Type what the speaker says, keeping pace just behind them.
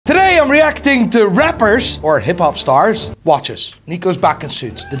reacting to rappers or hip-hop stars, watches. Nico's back in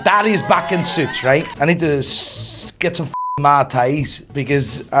suits. The daddy is back in suits, right? I need to get some mad ties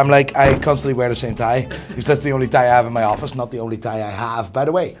because I constantly wear the same tie because that's the only tie I have in my office, not the only tie I have, by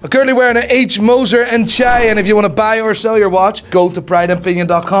the way. I'm currently wearing an H. Moser and Chai, and if you want to buy or sell your watch, go to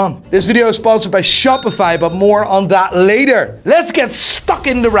prideandpinion.com. This video is sponsored by Shopify, but more on that later. Let's get stuck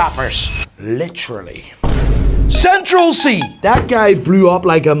in the rappers. Literally. Central C. That guy blew up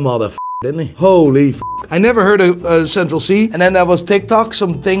like a motherfucker, didn't he? Holy f***. I never heard of Central C. And then there was TikTok,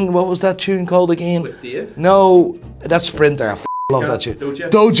 something, what was that tune called again? With Dave? No, that's Sprinter. I love that tune.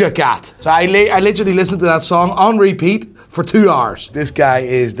 Doja Cat. So I literally listened to that song on repeat for 2 hours. This guy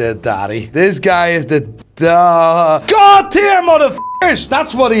is the daddy. This guy is the God tier motherfuckers.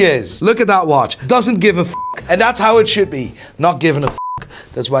 That's what he is. Look at that watch. Doesn't give a f***. And that's how it should be. Not giving a f***.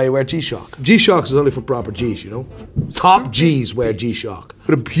 That's why you wear G-Shock. G-Shock is only for proper G's, you know? Top G's wear G-Shock.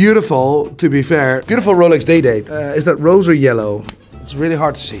 But a beautiful, to be fair, beautiful Rolex Day-Date. Is that rose or yellow? It's really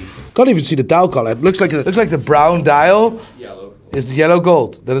hard to see. Can't even see the dial color. It looks like the brown dial. Yellow. It's yellow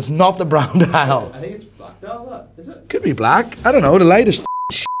gold. That is not the brown dial. I think it's black dial, is it? Could be black. I don't know. The light is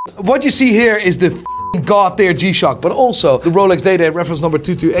shit. What you see here is the God tier G-Shock, but also the Rolex Day-Date reference number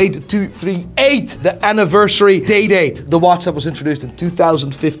 228238, the anniversary Day-Date, the watch that was introduced in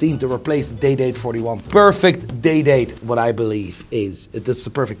 2015 to replace the Day-Date 41. Perfect Day-Date, what I believe is. It's the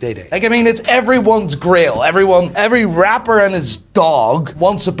perfect Day-Date. Like, I mean, it's everyone's grail. Every rapper and his dog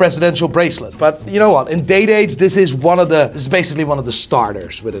wants a presidential bracelet. But you know what? In Day-Dates, this is basically one of the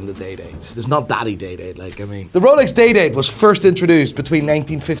starters within the Day-Dates. It's not daddy Day-Date, like, I mean. The Rolex Day-Date was first introduced between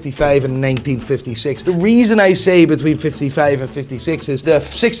 1955 and 1956. The reason I say between 55 and 56 is the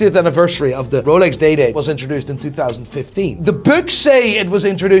 60th anniversary of the Rolex Day-Date was introduced in 2015. The books say it was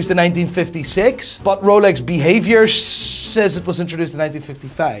introduced in 1956, but Rolex Behavior says it was introduced in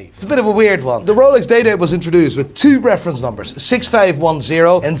 1955. It's a bit of a weird one. The Rolex Day-Date was introduced with 2 reference numbers,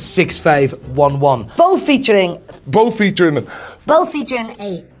 6510 and 6511. Both featuring the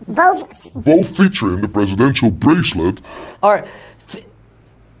presidential bracelet.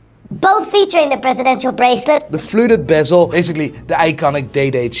 Both featuring the presidential bracelet. The fluted bezel, basically the iconic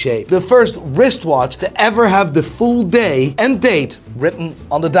Day-Date shape. The first wristwatch to ever have the full day and date written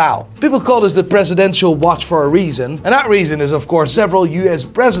on the dial. People call this the presidential watch for a reason, and that reason is, of course, several US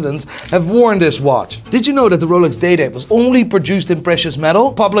presidents have worn this watch. Did you know that the Rolex Day-Date was only produced in precious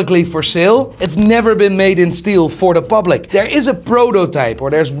metal, publicly for sale? It's never been made in steel for the public. There is a prototype, or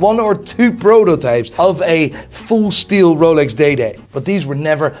there's 1 or 2 prototypes of a full steel Rolex Day-Date, but these were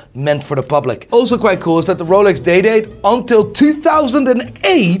never meant for the public. Also quite cool is that the Rolex Day-Date until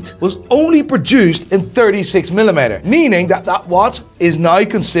 2008 was only produced in 36mm, meaning that that watch is now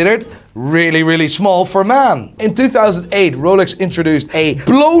considered really small for man. In 2008, Rolex introduced a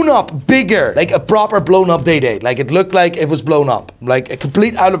blown up, bigger, like a proper blown up Day-Date. Like it looked like it was blown up, like a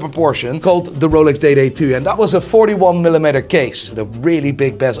complete out of proportion, called the Rolex Day-Date 2. And that was a 41mm case with a really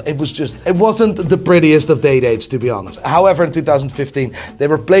big bezel. It wasn't the prettiest of Day-Dates, to be honest. However, in 2015, they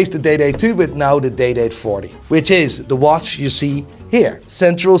replaced the Day-Date 2 with now the Day-Date 40, which is the watch you see here.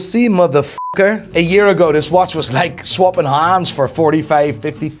 Central C, motherfucker. A year ago, this watch was like swapping hands for $45,000,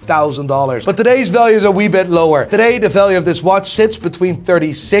 $50,000. But today's value is a wee bit lower. Today, the value of this watch sits between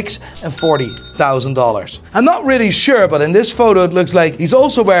 $36,000 and $40,000. I'm not really sure, but in this photo, it looks like he's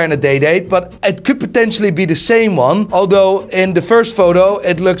also wearing a Day-Date, but it could potentially be the same one. Although in the first photo,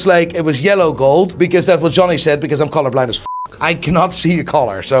 it looks like it was yellow gold, because that's what Johnny said, because I'm colorblind as f. I cannot see the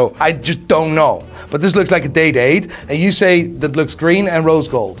color, so I just don't know. But this looks like a Day-Date, and you say that looks green and rose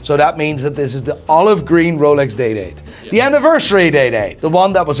gold. So that means that this is the olive green Rolex Day-Date. The anniversary Day-Date, the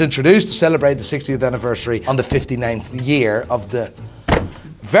one that was introduced to celebrate the 60th anniversary on the 59th year of the...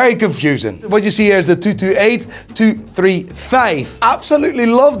 Very confusing. What you see here is the 228235. Absolutely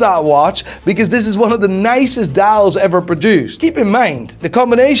love that watch because this is one of the nicest dials ever produced. Keep in mind, the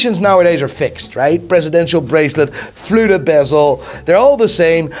combinations nowadays are fixed, right? Presidential bracelet, fluted bezel, they're all the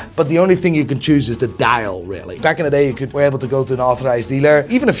same, but the only thing you can choose is the dial, really. Back in the day, you were able to go to an authorized dealer.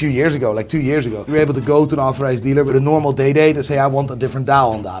 Even a few years ago, like 2 years ago, you were able to go to an authorized dealer with a normal Day-Date and say, I want a different dial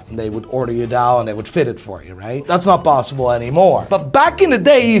on that. And they would order you a dial and they would fit it for you, right? That's not possible anymore. But back in the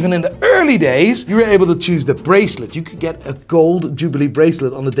day, even in the early days, you were able to choose the bracelet. You could get a gold Jubilee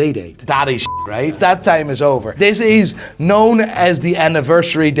bracelet on the Day-Date. That is right? That time is over. This is known as the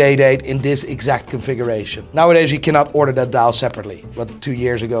anniversary Day-Date in this exact configuration. Nowadays, you cannot order that dial separately. But 2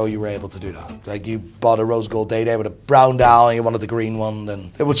 years ago, you were able to do that. Like you bought a rose gold Day-Date with a brown dial and you wanted the green one,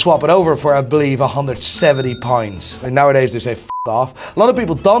 then they would swap it over for, I believe, £170. And nowadays, they say, F off. A lot of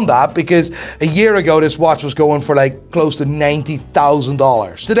people done that because a year ago this watch was going for like close to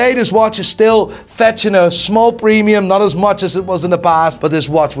 $90,000. Today this watch is still fetching a small premium, not as much as it was in the past, but this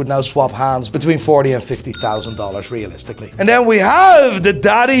watch would now swap hands between $40,000 and $50,000 realistically. And then we have the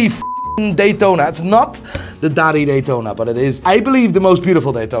Daddy Daytona. It's not the Daddy Daytona, but it is, I believe, the most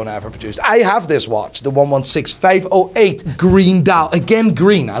beautiful Daytona ever produced. I have this watch, the 116508 green dial. Again,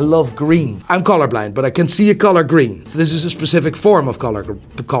 green. I love green. I'm colorblind, but I can see a color green. So this is a specific form of color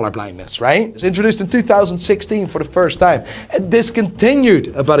blindness, right? It's introduced in 2016 for the first time and discontinued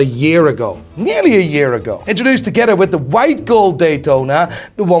about a year ago. Nearly a year ago. Introduced together with the white gold Daytona,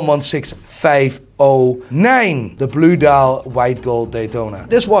 the 116509, the blue dial white gold Daytona.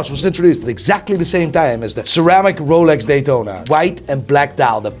 This watch was introduced at exactly the same time as the ceramic Rolex Daytona, white and black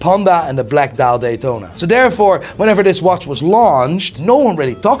dial, the Panda and the black dial Daytona. So therefore, whenever this watch was launched, no one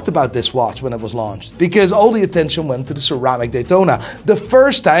really talked about this watch when it was launched because all the attention went to the ceramic Daytona. The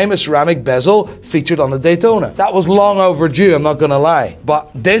first time a ceramic bezel featured on the Daytona. That was long overdue, I'm not gonna lie.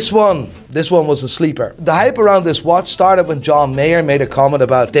 But this one was a sleeper. The hype around this watch started when John Mayer made a comment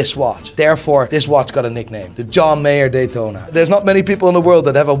about this watch. Therefore, this watch got a nickname, the John Mayer Daytona. There's not many people in the world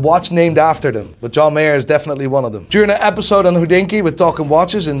that have a watch named after them, but John Mayer is definitely one of them. During an episode on Hodinkee with Talking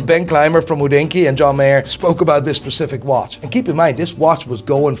Watches, and Ben Clymer from Hodinkee and John Mayer spoke about this specific watch. And keep in mind, this watch was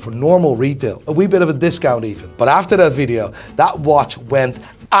going for normal retail, a wee bit of a discount even. But after that video, that watch went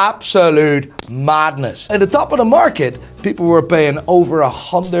absolute madness. At the top of the market, people were paying over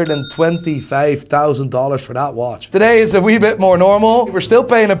 $125,000 for that watch. Today is a wee bit more normal. We're still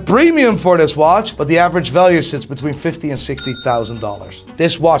paying a premium for this watch, but the average value sits between $50,000 and $60,000.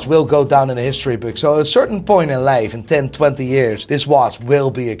 This watch will go down in the history book, so at a certain point in life, in 10, 20 years, this watch will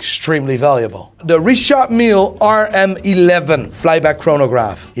be extremely valuable. The Richard Mille RM11 flyback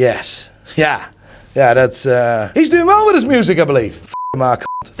chronograph. Yes. Yeah, that's, he's doing well with his music, I believe.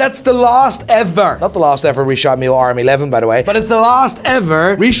 That's the last ever, not the last ever Richard Mille RM11 by the way, but it's the last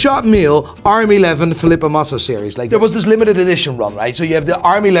ever Richard Mille RM11 Felipe Massa series. Like there was this limited edition run, right? So you have the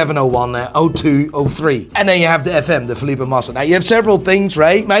RM11 01, 02, 03, and then you have the FM, the Felipe Massa. Now you have several things,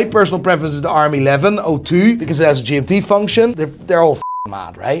 right? My personal preference is the RM11 02 because it has a GMT function. They're all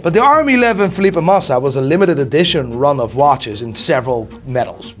mad, right? But the RM11 Felipe Massa was a limited edition run of watches in several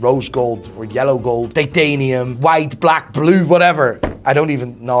metals. Rose gold or yellow gold, titanium, white, black, blue, whatever. I don't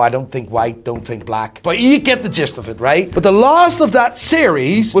even know, I don't think white, don't think black. But you get the gist of it, right? But the last of that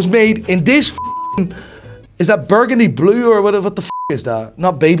series was made in this is that burgundy blue or what the is that?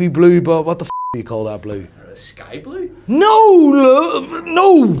 Not baby blue, but what the do you call that blue? Sky blue? No,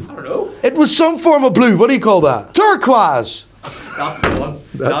 no. I don't know. It was some form of blue. What do you call that? Turquoise. That's the one.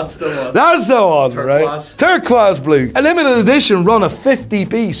 That's the one. That's the one, Turquoise. right? Turquoise blue. A limited edition run of 50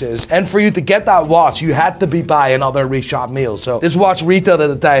 pieces. And for you to get that watch, you had to be buying another Richard Mille. So this watch retailed at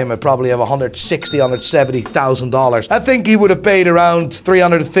the time, it probably have $160,000, $170,000. I think he would have paid around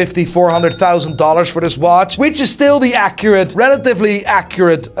 $350,000, $400,000 for this watch, which is still the accurate, relatively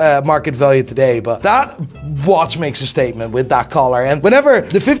accurate market value today. But that watch makes a statement with that collar. And whenever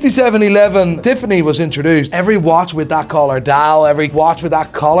the 5711 Tiffany was introduced, every watch with that collar dial, every watch with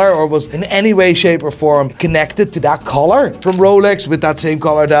that collar or was in any way, shape or form connected to that collar from Rolex with that same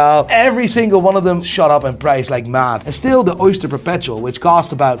collar dial, every single one of them shot up in price like mad. And still the Oyster Perpetual, which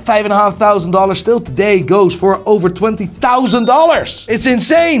cost about $5,500, still today goes for over $20,000. It's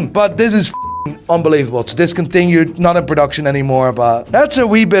insane, but this is unbelievable. It's discontinued, not in production anymore, but that's a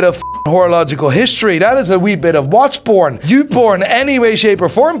wee bit of horological history. That is a wee bit of watch porn, you porn, any way, shape or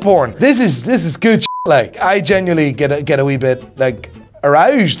form porn. This is good shit. Like, I genuinely get a wee bit like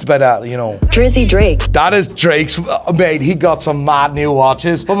aroused by that, you know. Drizzy Drake. That is Drake's, mate, he got some mad new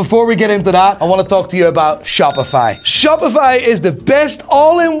watches. But before we get into that, I want to talk to you about Shopify. Shopify is the best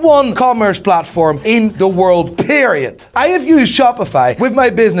all-in-one commerce platform in the world, period. I have used Shopify with my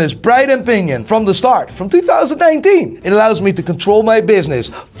business, Bright and Pinion, from the start, from 2019. It allows me to control my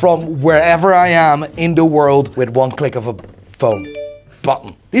business from wherever I am in the world with one click of a phone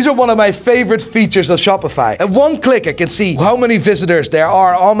button. These are one of my favorite features of Shopify. At one click, I can see how many visitors there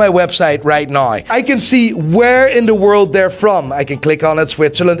are on my website right now. I can see where in the world they're from. I can click on it,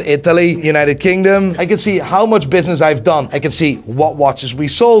 Switzerland, Italy, United Kingdom. I can see how much business I've done. I can see what watches we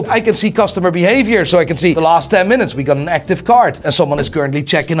sold. I can see customer behavior, so I can see the last 10 minutes we got an active card and someone is currently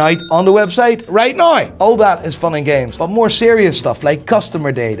checking out on the website right now. All that is fun and games, but more serious stuff like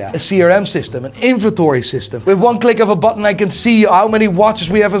customer data, a CRM system, an inventory system. With one click of a button, I can see how many watches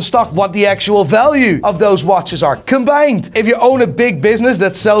we we have in stock, what the actual value of those watches are combined. If you own a big business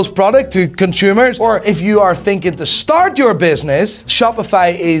that sells product to consumers, or if you are thinking to start your business,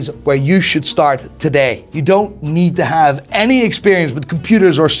 Shopify is where you should start today. You don't need to have any experience with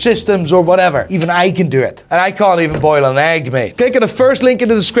computers or systems or whatever. Even I can do it. And I can't even boil an egg, mate. Click on the first link in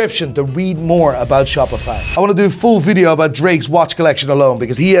the description to read more about Shopify. I want to do a full video about Drake's watch collection alone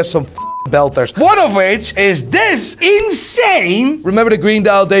because he has some belters. One of which is this insane. Remember the green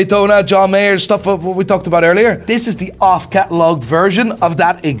dial Daytona, John Mayer stuff what we talked about earlier? This is the off-catalog version of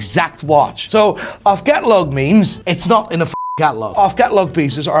that exact watch. So off-catalog means it's not in a catalog. Off-catalog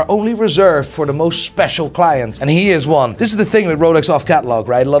pieces are only reserved for the most special clients, and he is one. This is the thing with Rolex off-catalog,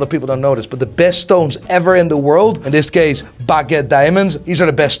 right? A lot of people don't know this, but the best stones ever in the world, in this case, baguette diamonds, these are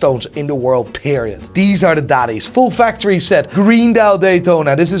the best stones in the world, period. These are the daddies. Full factory set, green dial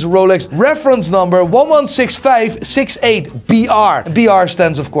Daytona. This is Rolex reference number 116568BR. And BR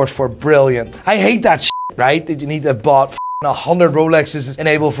stands, of course, for brilliant. I hate that shit, right? That you need to have bought 100 Rolexes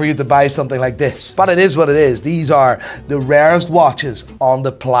enable for you to buy something like this. But it is what it is. These are the rarest watches on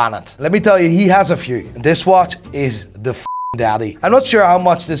the planet. Let me tell you, he has a few. And this watch is the daddy. I'm not sure how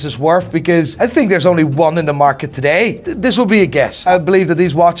much this is worth because I think there's only one in the market today. This will be a guess. I believe that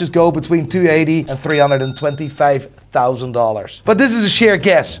these watches go between $280 and $325,000. But this is a sheer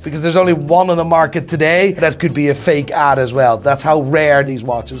guess because there's only one on the market today. That could be a fake ad as well. That's how rare these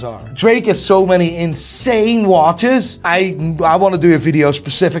watches are. Drake has so many insane watches. I want to do a video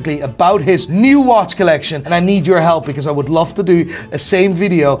specifically about his new watch collection, and I need your help because I would love to do a same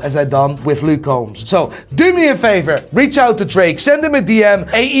video as I done with Luke Combs. So do me a favor, reach out to Drake, send him a DM,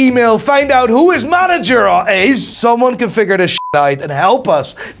 a email, find out who his manager is. Someone can figure this shit out and help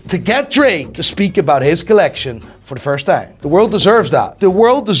us to get Drake to speak about his collection for the first time. The world deserves that. The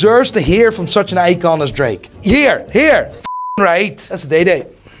world deserves to hear from such an icon as Drake. Here, right? That's the day.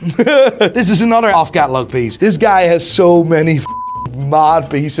 This is another off-catalog piece. This guy has so many mad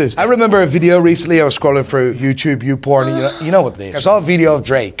pieces. I remember a video recently, I was scrolling through YouTube, YouPorn, you know what it is. I saw a video of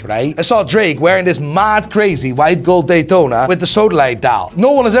Drake, right? I saw Drake wearing this mad crazy white gold Daytona with the sodalite dial.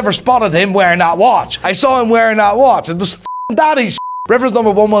 No one has ever spotted him wearing that watch. I saw him wearing that watch. It was daddy shit. Reference number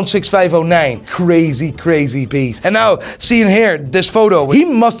 116509. Crazy, crazy piece. And now, seeing here, this photo, he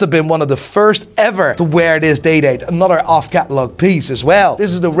must have been one of the first ever to wear this Day-Date. Another off-catalog piece as well.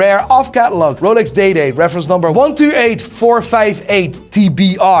 This is the rare off-catalog Rolex Day-Date, reference number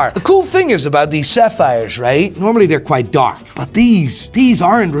 128458TBR. The cool thing is about these sapphires, right? Normally they're quite dark, but these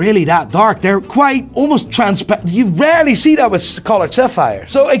aren't really that dark. They're quite almost transparent. You rarely see that with colored sapphire.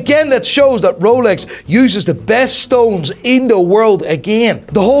 So again, that shows that Rolex uses the best stones in the world again.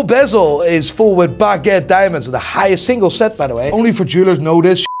 The whole bezel is full with baguette diamonds, the highest single set, by the way. Only for jewelers know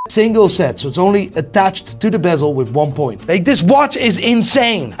this. Single set, so it's only attached to the bezel with 1 point. Like, this watch is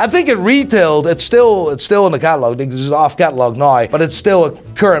insane. I think it retailed, it's still in the catalog. This is off catalog now, but it's still a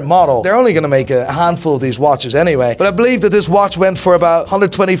current model. They're only going to make a handful of these watches anyway. But I believe that this watch went for about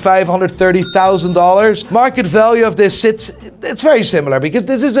 $125,000, $130,000. Market value of this it's very similar because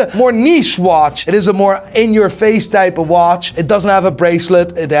this is a more niche watch. It is a more in-your-face type of watch. It doesn't have a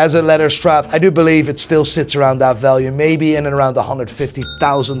bracelet. It has a leather strap. I do believe it still sits around that value, maybe in and around the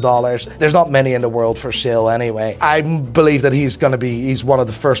 $150,000. There's not many in the world for sale anyway. I believe that he's one of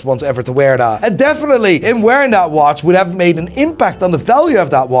the first ones ever to wear that. And definitely, him wearing that watch would have made an impact on the value of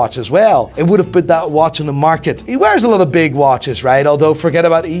that watch as well. It would have put that watch on the market. He wears a lot of big watches, right? Although, forget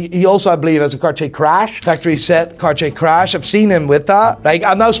about it, he also, I believe, has a Cartier Crash, factory set Cartier Crash. I've seen him with that. Like,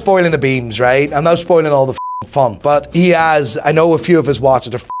 I'm now spoiling the beams, right? I'm now spoiling all the fun. But he has, I know a few of his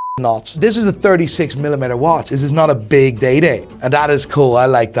watches are nuts. This is a 36mm watch. This is not a big Day-Date, and that is cool. I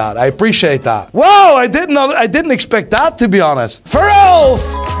like that. I appreciate that. Whoa! I didn't expect that, to be honest. Pharrell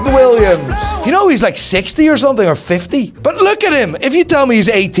Williams. You know he's like 60 or something, or 50. But look at him. If you tell me he's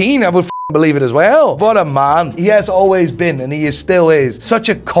 18, I would believe it as well. What a man. He has always been, and he still is, such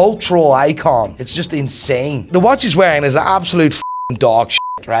a cultural icon. It's just insane. The watch he's wearing is an absolute dog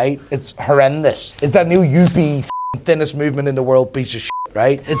shit, right? It's horrendous. It's that new UP thinnest movement in the world piece of shit,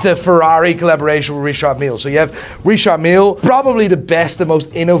 right? It's a Ferrari collaboration with Richard Mille. So you have Richard Mille, probably the best and most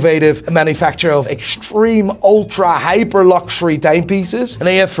innovative manufacturer of extreme, ultra, hyper luxury timepieces. And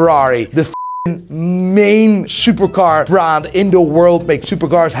then you have Ferrari, the main supercar brand in the world, make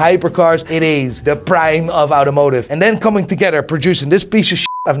supercars, hypercars. It is the prime of automotive. And then coming together, producing this piece of shit,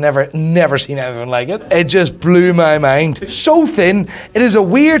 I've never seen anything like it. It just blew my mind. So thin, it is a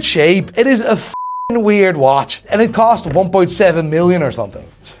weird shape, it is a weird watch. And it cost 1.7 million or something.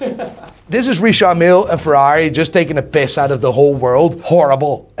 This is Richard Mille and Ferrari just taking a piss out of the whole world.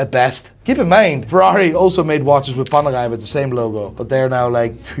 Horrible at best. Keep in mind, Ferrari also made watches with Panerai with the same logo, but they're now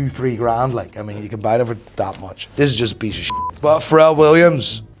like 2-3 grand. Like, I mean, you can buy them for that much. This is just a piece of shit. But Pharrell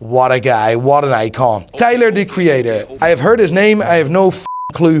Williams, what a guy, what an icon. Tyler, the creator. I have heard his name, I have no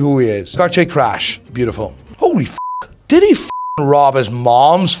clue who he is. Cartier Crash, beautiful. Holy did he rob his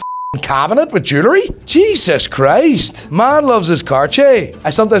mom's cabinet with jewellery? Jesus Christ. Man loves his Cartier. I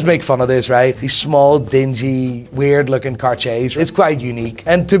sometimes make fun of this, right? These small, dingy, weird looking Cartiers. It's quite unique.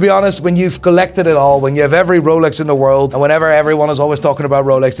 And to be honest, when you've collected it all, when you have every Rolex in the world, and whenever everyone is always talking about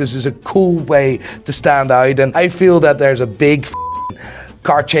Rolex, this is a cool way to stand out. And I feel that there's a big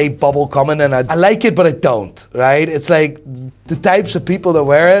Cartier bubble coming, and I like it, but I don't, right? It's like the types of people that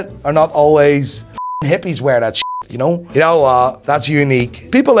wear it are not always hippies wear that shit. You know what? That's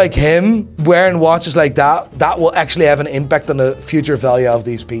unique. People like him wearing watches like that, that will actually have an impact on the future value of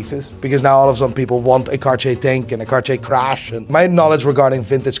these pieces. Because now all of a sudden people want a Cartier Tink and a Cartier Crash. And my knowledge regarding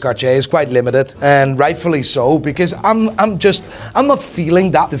vintage Cartier is quite limited, and rightfully so, because I'm not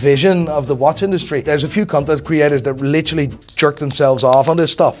feeling that division of the watch industry. There's a few content creators that literally jerk themselves off on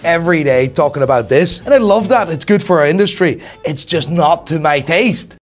this stuff every day talking about this. And I love that. It's good for our industry. It's just not to my taste.